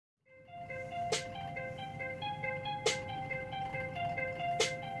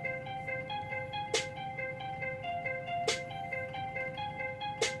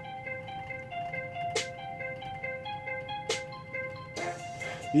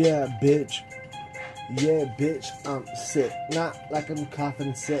Yeah, bitch. Yeah, bitch, I'm sick. Not like I'm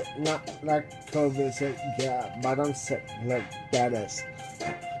coughing sick. Not like COVID sick. Yeah, but I'm sick. Like badass.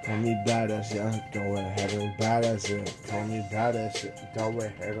 Call me badass, yeah. Go ahead and badass it. Call me badass it. Go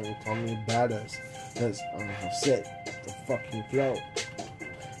ahead and call me badass. Cause I'm sick. The fucking flow.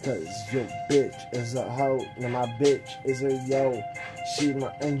 Cause your bitch is a hoe. And my bitch is a yo. She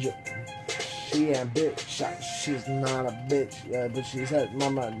my angel. She ain't bitch, she's not a bitch, yeah, but she said,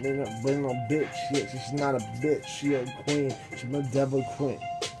 mama, nigga, bring no bitch, yeah, she's not a bitch, she a queen, she my devil queen,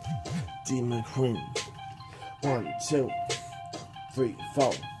 demon queen, 1, 2, 3,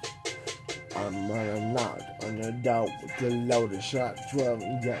 4, I'm gonna knock on your door with the loaded shot, 12,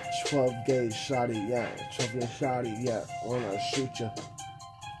 yeah, 12 gauge shotty, yeah, 12 gauge shotty, yeah, when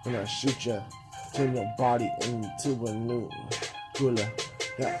I shoot ya, turn your body into a new cooler.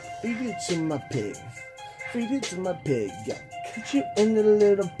 Yeah, feed it to my pig. Feed it to my pig, yeah. Catch you in the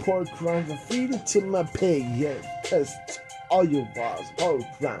little pork rinds and feed it to my pig, yeah. Cause all you was pork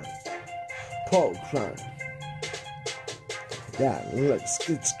rind. Pork rind. Yeah, look,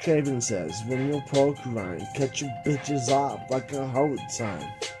 Skits Craven says, when you pork rind, catch your bitches off like a whole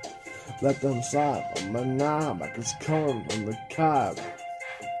time. Let them slide on my knob like it's corn on the cob.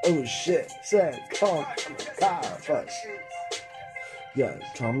 Oh shit, said corn on the cob, fuck. Yeah,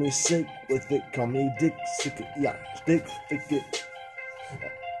 call me sick with it, call me dick sick it, yeah, dick sick it. Yeah,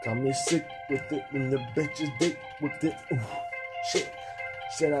 call me sick with it when the bitch is dick with it. Ooh, shit,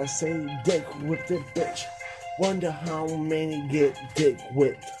 should I say dick with it, bitch? Wonder how many get dick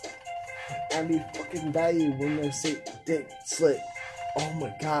whipped. I be fucking dying when they say dick slit. Oh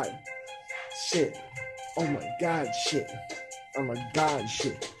my god, shit. Oh my god, shit. Oh my god,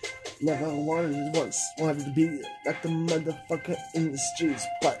 shit. Never wanted to be like the motherfucker in the streets,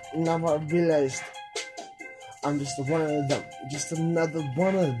 but now I realized I'm just one of them, just another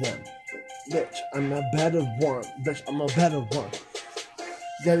one of them. Bitch, I'm a better one. Bitch, I'm a better one.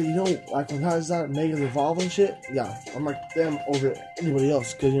 Yeah, you know, like when Charizard Mega Evolve and shit, yeah, I'm like them over anybody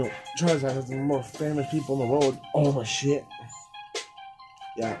else, cause you know, Charizard has the more famous people in the world. Oh my shit.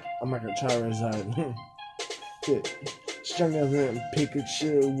 Yeah, I'm like a Charizard. Shit. Stronger than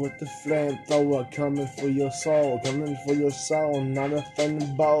Pikachu with the flamethrower, coming for your soul, not a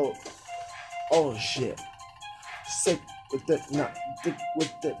thunderbolt. Oh shit. Sick with it, not dick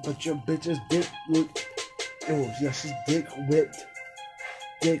with it, but your bitch is dick whipped. Oh yeah, she's dick whipped.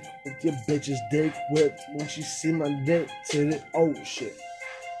 Dick with your bitch's dick whipped. When she see my dick, said it, oh shit.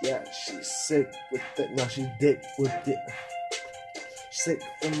 Yeah, she's sick with it, now she's dick whipped it. Sick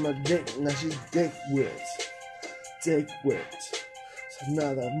from my dick, now she's dick whipped. Dick whipped. So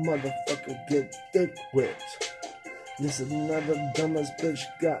another motherfucker get dick whipped. This is another dumbass bitch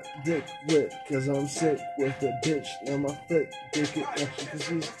got dick whipped. Cause I'm sick with the bitch. Now my foot dick it. Cause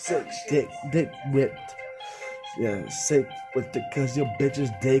she's sick. Dick whipped. Yeah, sick with it. Cause your bitch is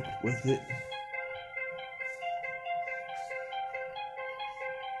dick with it.